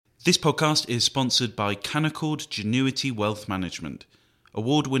This podcast is sponsored by Canaccord Genuity Wealth Management,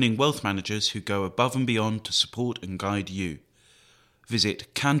 award-winning wealth managers who go above and beyond to support and guide you.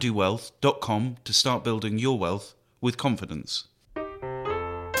 Visit candowealth.com to start building your wealth with confidence.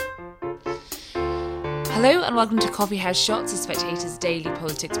 Hello and welcome to Coffee House Shots, a Spectator's daily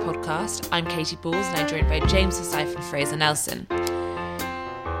politics podcast. I'm Katie Balls and I'm joined by James Forsyth and Fraser Nelson.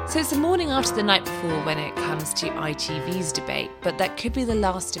 So it's the morning after the night before when it comes to ITV's debate, but that could be the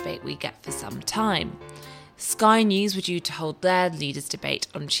last debate we get for some time. Sky News were due to hold their leaders' debate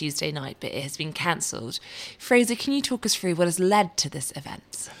on Tuesday night, but it has been cancelled. Fraser, can you talk us through what has led to this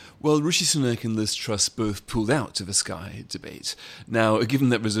event? Well, Rishi Sunak and Liz Truss both pulled out of a Sky debate. Now, given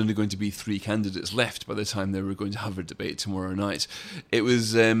that there's only going to be 3 candidates left by the time they were going to have a debate tomorrow night, it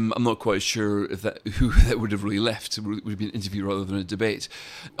was, I'm not quite sure if who that would have really left. It would be an interview rather than a debate.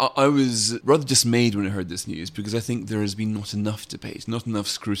 I was rather dismayed when I heard this news because I think there has been not enough debate, not enough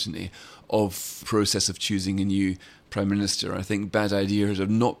scrutiny of the process of choosing a new Prime Minister. I think bad ideas have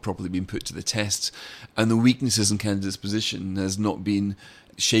not properly been put to the test, and the weaknesses in candidates' position has not been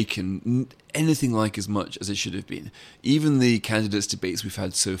shaken anything like as much as it should have been. Even the candidates' debates we've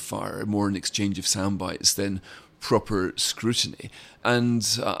had so far are more an exchange of sound bites than proper scrutiny. And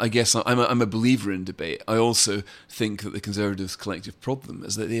I guess I'm a believer in debate. I also think that the Conservatives' collective problem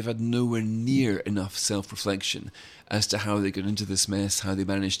is that they've had nowhere near enough self-reflection as to how they got into this mess, how they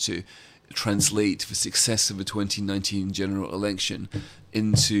managed to translate the success of the 2019 general election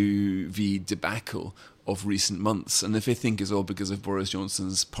into the debacle of recent months. And if they think it's all because of Boris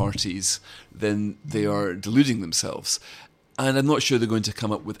Johnson's parties, then they are deluding themselves. And I'm not sure they're going to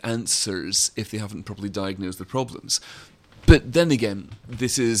come up with answers if they haven't properly diagnosed the problems. But then again,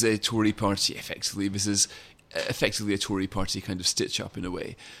 this is a Tory party, effectively. This is effectively a Tory party kind of stitch-up in a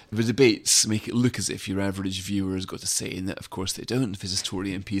way. The debates make it look as if your average viewer has got a say in that. Of course they don't. This is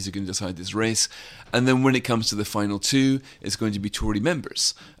Tory MPs are going to decide this race. And then when it comes to the final 2, it's going to be Tory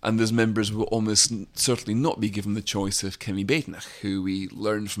members. And those members will almost certainly not be given the choice of Kemi Badenoch, who we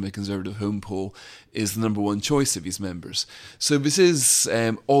learned from a Conservative home poll is the number 1 choice of these members. So this is,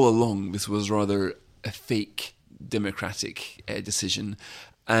 all along, this was rather a fake democratic decision.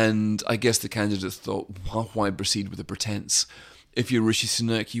 And I guess the candidates thought, well, why proceed with the pretense? If you're Rishi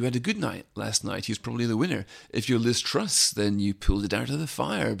Sunak, you had a good night last night. He was probably the winner. If you're Liz Truss, then you pulled it out of the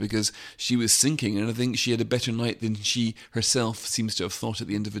fire because she was sinking, and I think she had a better night than she herself seems to have thought at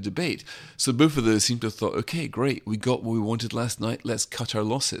the end of a debate. So both of those seem to have thought, okay, great, we got what we wanted last night, let's cut our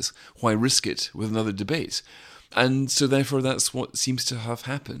losses. Why risk it with another debate? And so therefore that's what seems to have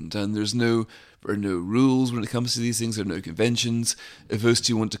happened. And there are no rules when it comes to these things. There are no conventions. If those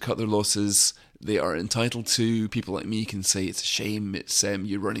 2 want to cut their losses, they are entitled to. People like me can say it's a shame, it's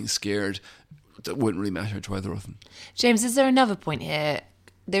you're running scared. That wouldn't really matter to either of them. James, is there another point here?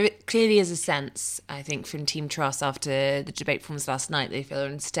 There clearly is a sense, I think, from Team Truss after the debate performance last night, they feel they're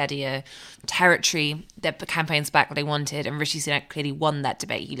in steadier territory. Their campaign's back what they wanted, and Rishi Sunak clearly won that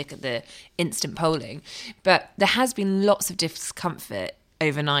debate. You look at the instant polling. But there has been lots of discomfort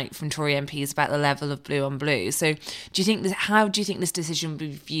overnight from Tory MPs about the level of blue on blue. So how do you think this decision will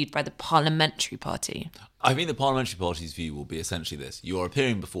be viewed by the parliamentary party? I think the parliamentary party's view will be essentially this. You are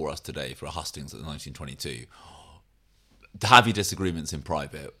appearing before us today for a hustings at the 1922. To have your disagreements in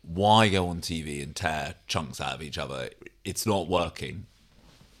private, why go on TV and tear chunks out of each other? It's not working.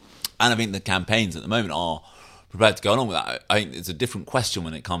 And I think the campaigns at the moment are prepared to go along with that. I think it's a different question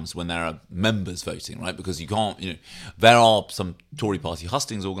when there are members voting, right? Because you can't, there are some Tory party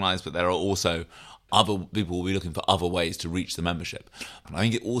hustings organised, but there are also other people will be looking for other ways to reach the membership. And I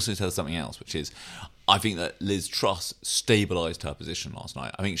think it also tells something else, which is, I think that Liz Truss stabilised her position last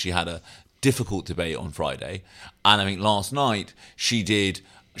night. I think she had a difficult debate on Friday, and I think last night she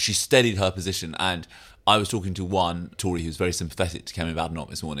steadied her position. And I was talking to one Tory who's very sympathetic to Kemi Badenoch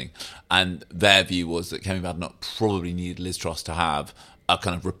this morning, and their view was that Kemi Badenoch probably needed Liz Truss to have a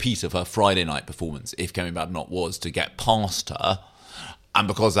kind of repeat of her Friday night performance if Kemi Badenoch was to get past her. And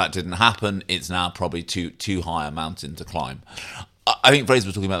because that didn't happen, it's now probably too high a mountain to climb. I think Fraser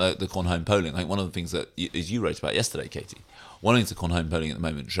was talking about the Con Home polling. I think one of the things that you wrote about yesterday, Katie, one of the things the Con Home polling at the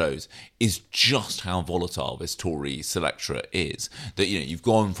moment shows is just how volatile this Tory selectorate is. That you've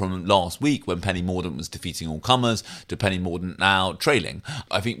gone from last week when Penny Mordaunt was defeating all comers to Penny Mordaunt now trailing.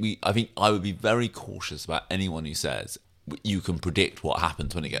 I think I would be very cautious about anyone who says you can predict what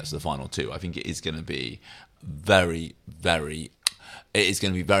happens when it gets to the final 2. I think it is going to be very, very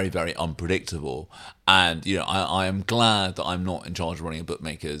very unpredictable. And I am glad that I'm not in charge of running a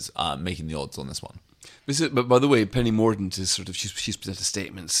bookmakers making the odds on this one. But by the way, Penny Mordaunt is she's put out a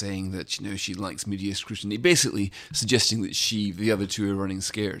statement saying that she likes media scrutiny, basically suggesting that the other two are running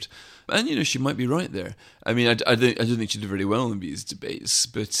scared, and she might be right there. I mean, I don't think she did very well in these debates,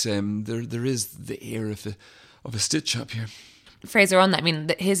 but there is the air of a stitch up here. Fraser, on that, I mean,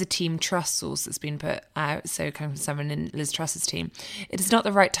 here's a Team Truss source that's been put out, so coming from someone in Liz Truss's team. It is not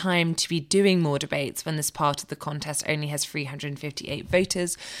the right time to be doing more debates when this part of the contest only has 358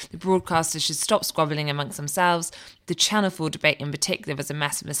 voters. The broadcasters should stop squabbling amongst themselves. The Channel 4 debate in particular was a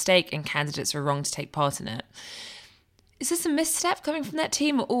massive mistake and candidates were wrong to take part in it. Is this a misstep coming from that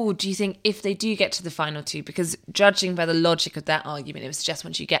team, or do you think if they do get to the final two, because judging by the logic of that argument, it would suggest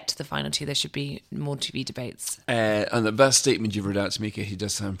once you get to the final two, there should be more TV debates? And that statement you've read out to Mika, he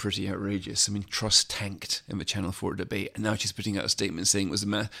does sound pretty outrageous. I mean, Truss tanked in the Channel 4 debate, and now she's putting out a statement saying it was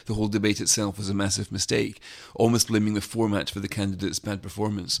the whole debate itself was a massive mistake, almost blaming the format for the candidate's bad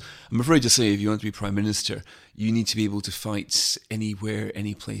performance. I'm afraid to say, if you want to be Prime Minister, you need to be able to fight anywhere,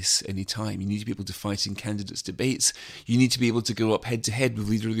 any place, any time. You need to be able to fight in candidates' debates. You need to be able to go up head-to-head with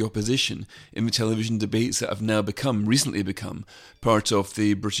Leader of the Opposition in the television debates that have now recently become, part of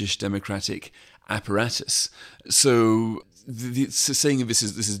the British democratic apparatus. So saying this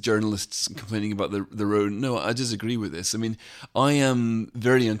is journalists complaining about their own, no, I disagree with this. I mean, I am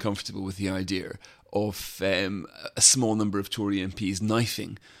very uncomfortable with the idea of a small number of Tory MPs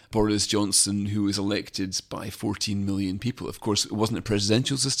knifing Boris Johnson, who was elected by 14 million people. Of course, it wasn't a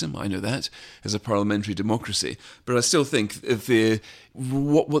presidential system, I know that. It's a parliamentary democracy. But I still think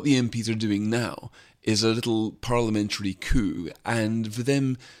what the MPs are doing now is a little parliamentary coup, and for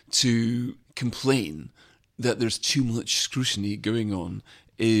them to complain that there's too much scrutiny going on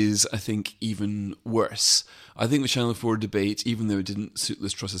is, I think, even worse. I think the Channel 4 debate, even though it didn't suit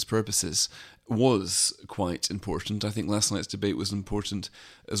Liz Truss's purposes, was quite important. I think last night's debate was important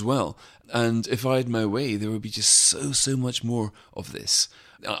as well. And if I had my way, there would be just so much more of this.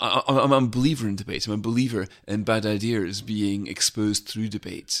 I'm a believer in debate. I'm a believer in bad ideas being exposed through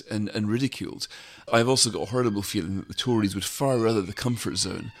debate and ridiculed. I've also got a horrible feeling that the Tories would far rather the comfort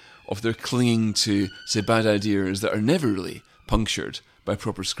zone of their clinging to, say, bad ideas that are never really punctured by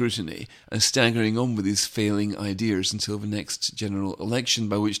proper scrutiny and staggering on with these failing ideas until the next general election,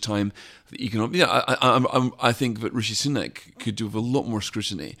 by which time the economic... I think that Rishi Sunak could do with a lot more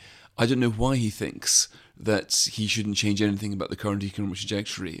scrutiny. I don't know why he thinks that he shouldn't change anything about the current economic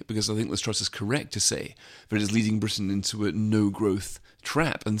trajectory, because I think Liz Truss is correct to say that it is leading Britain into a no-growth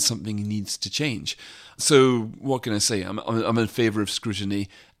trap and something needs to change. So what can I say? I'm in favour of scrutiny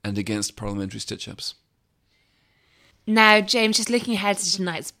and against parliamentary stitch-ups. Now, James, just looking ahead to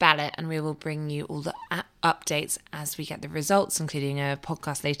tonight's ballot, and we will bring you all the updates as we get the results, including a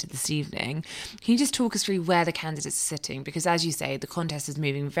podcast later this evening. Can you just talk us through where the candidates are sitting? Because as you say, the contest is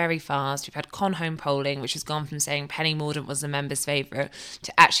moving very fast. We've had Conhome polling, which has gone from saying Penny Mordaunt was the members' favourite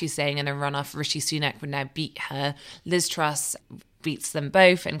to actually saying in a runoff Rishi Sunak would now beat her. Liz Truss beats them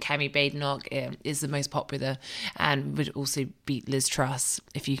both, and Kemi Badenoch is the most popular and would also beat Liz Truss,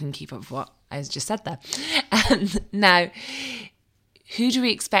 if you can keep up with what I just said there. Now, who do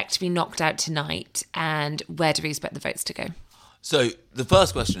we expect to be knocked out tonight, and where do we expect the votes to go? So the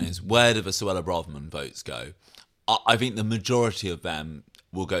first question is, where do the Suella Braverman votes go? I think the majority of them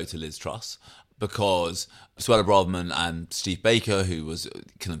will go to Liz Truss, because Suella Braverman and Steve Baker, who was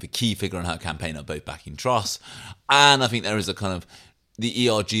kind of the key figure in her campaign, are both backing Truss. And I think there is a kind of... The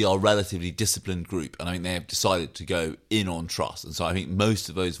ERG are a relatively disciplined group, and I think they have decided to go in on Truss. And so I think most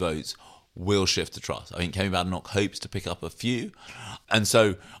of those votes will shift to Truss. I think Kemi Badenoch hopes to pick up a few. And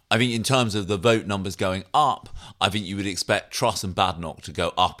so I think in terms of the vote numbers going up, I think you would expect Truss and Badenoch to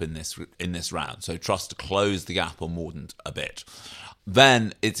go up in this round. So Truss to close the gap on Mordaunt a bit.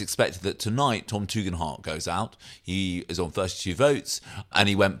 Then it's expected that tonight Tom Tugendhat goes out. He is on 32 votes, and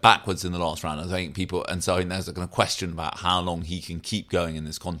he went backwards in the last round. So I think there's a kind of question about how long he can keep going in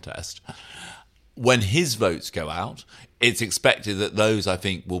this contest. When his votes go out, it's expected that those, I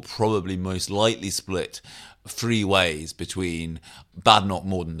think, will probably most likely split 3 ways between Badenoch,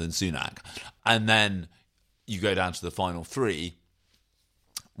 Mordaunt and Sunak. And then you go down to the final 3,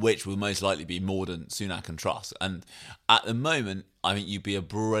 which will most likely be Mordaunt, Sunak and Truss. And at the moment, I think you'd be a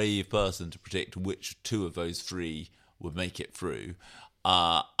brave person to predict which 2 of those 3 would make it through.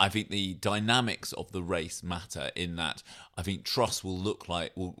 I think the dynamics of the race matter in that I think Truss will look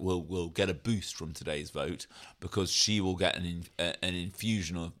like will get a boost from today's vote, because she will get an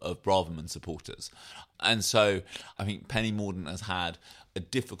infusion of Braverman supporters. And so I think Penny Mordaunt has had a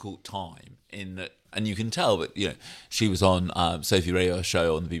difficult time in that, and you can tell that, she was on Sophie Rayo's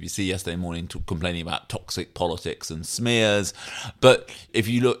show on the BBC yesterday morning complaining about toxic politics and smears. But if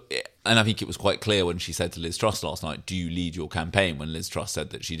you look, And I think it was quite clear when she said to Liz Truss last night, do you lead your campaign? When Liz Truss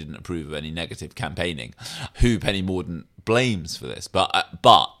said that she didn't approve of any negative campaigning, who Penny Mordaunt blames for this. But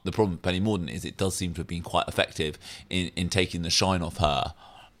the problem with Penny Mordaunt is it does seem to have been quite effective in taking the shine off her.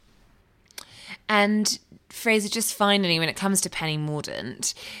 And Fraser, just finally, when it comes to Penny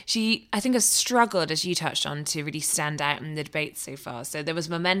Mordaunt, she, I think, has struggled, as you touched on, to really stand out in the debate so far. So there was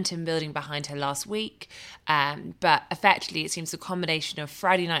momentum building behind her last week, but effectively it seems the combination of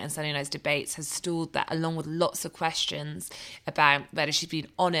Friday night and Sunday night's debates has stalled that, along with lots of questions about whether she's been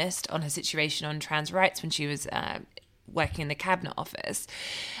honest on her situation on trans rights when she was working in the Cabinet Office.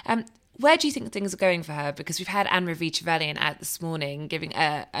 Where do you think things are going for her? Because we've had Anne-Marie Trevelyan out this morning giving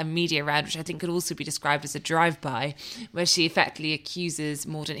a media round, which I think could also be described as a drive-by, where she effectively accuses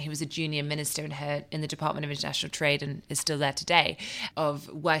Mordaunt, who was a junior minister in the Department of International Trade and is still there today, of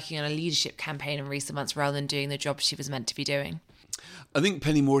working on a leadership campaign in recent months rather than doing the job she was meant to be doing. I think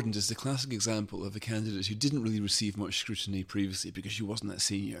Penny Mordaunt is the classic example of a candidate who didn't really receive much scrutiny previously because she wasn't that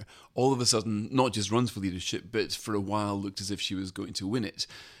senior. All of a sudden, not just runs for leadership, but for a while looked as if she was going to win it.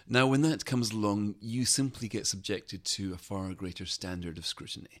 Now, when that comes along, you simply get subjected to a far greater standard of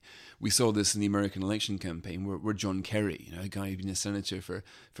scrutiny. We saw this in the American election campaign where John Kerry, a guy who'd been a senator for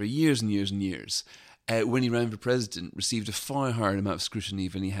years and years and years, when he ran for president, received a far higher amount of scrutiny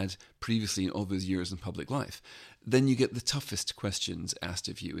than he had previously in all those years in public life. Then you get the toughest questions asked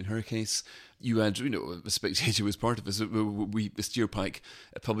of you. In her case, you had, a Spectator was part of this. Steerpike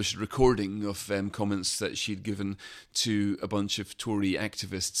published a recording of comments that she'd given to a bunch of Tory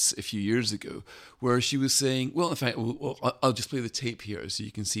activists a few years ago, where she was saying, well, in fact, I'll just play the tape here so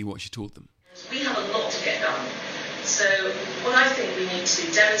you can see what she told them. We have a lot to get done. So what I think we need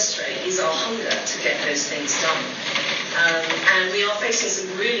to demonstrate is our hunger to get those things done. And we are facing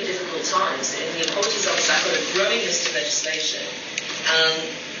some really difficult times. In the Apologies Office, I've got a growing list of legislation,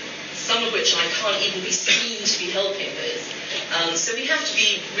 some of which I can't even be seen to be helping with. So we have to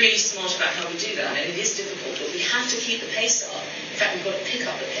be really smart about how we do that, and it is difficult, but we have to keep the pace up. In fact, we've got to pick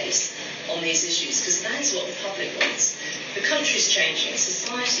up the pace on these issues, because that is what the public wants. The country's changing,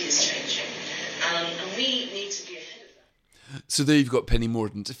 society is changing, and we need to be ahead of that. So there you've got Penny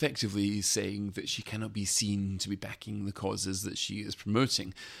Mordaunt effectively saying that she cannot be seen to be backing the causes that she is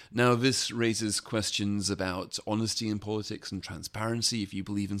promoting. Now, this raises questions about honesty in politics and transparency. If you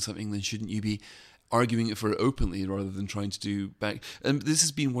believe in something, then shouldn't you be arguing it for it openly rather than trying to do back? And this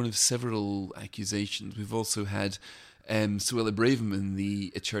has been one of several accusations. We've also had Suella Braverman,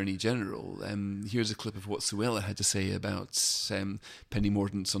 the Attorney General. Here's a clip of what Suella had to say about Penny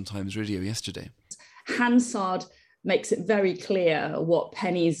Mordaunt on Times Radio yesterday. Hansard makes it very clear what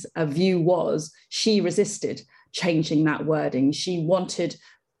Penny's view was. She resisted changing that wording. She wanted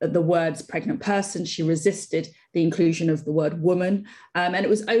the words pregnant person. She resisted the inclusion of the word woman. And it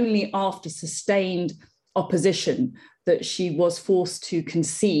was only after sustained opposition that she was forced to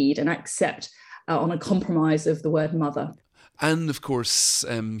concede and accept on a compromise of the word mother. And of course,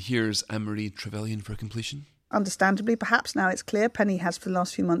 here's Anne-Marie Trevelyan for completion. Understandably, perhaps now it's clear, Penny has for the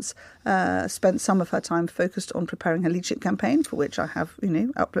last few months spent some of her time focused on preparing her leadership campaign, for which I have,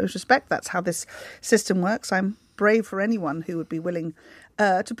 utmost respect. That's how this system works. I'm brave for anyone who would be willing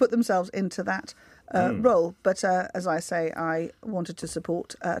to put themselves into that role. But as I say, I wanted to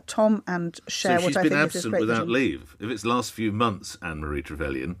support Tom and share what I think is this great vision. So she's been absent without leave. If it's last few months, Anne-Marie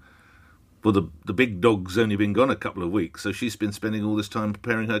Trevelyan, well, the big dog's only been gone a couple of weeks, so she's been spending all this time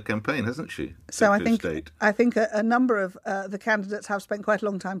preparing her campaign, hasn't she? So I think a number of the candidates have spent quite a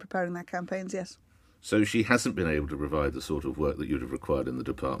long time preparing their campaigns, yes. So she hasn't been able to provide the sort of work that you'd have required in the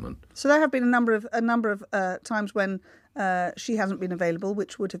department. So there have been a number of times when she hasn't been available,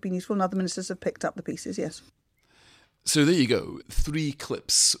 which would have been useful, and other ministers have picked up the pieces, yes. So there you go, 3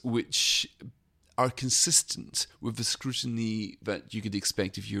 clips which are consistent with the scrutiny that you could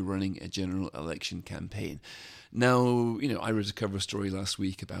expect if you're running a general election campaign. Now, I wrote a cover story last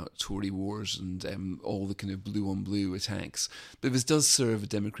week about Tory wars and all the kind of blue-on-blue attacks, but this does serve a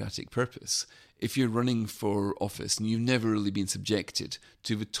democratic purpose. If you're running for office and you've never really been subjected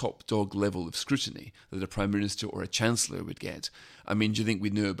to the top dog level of scrutiny that a Prime Minister or a Chancellor would get, I mean, do you think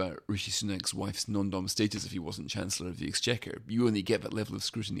we'd know about Rishi Sunak's wife's non-dom status if he wasn't Chancellor of the Exchequer? You only get that level of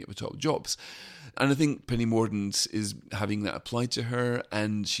scrutiny at the top jobs. And I think Penny Mordaunt is having that applied to her,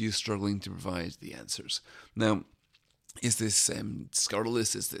 and she is struggling to provide the answers. Now, is this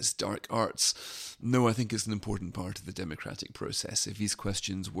scurrilous? Is this dark arts? No, I think it's an important part of the democratic process. If these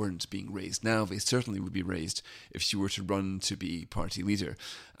questions weren't being raised now, they certainly would be raised if she were to run to be party leader.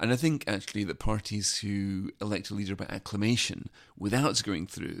 And I think actually that parties who elect a leader by acclamation without going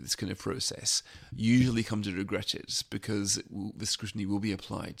through this kind of process usually come to regret it, because the scrutiny will be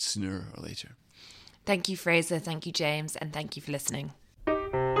applied sooner or later. Thank you, Fraser. Thank you, James. And thank you for listening.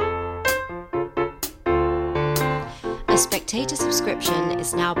 A Spectator subscription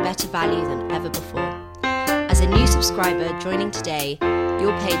is now better value than ever before. As a new subscriber joining today,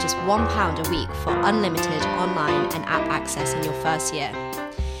 you'll pay just £1 a week for unlimited online and app access in your first year.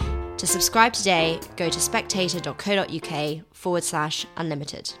 To subscribe today, go to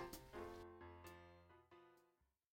spectator.co.uk/unlimited.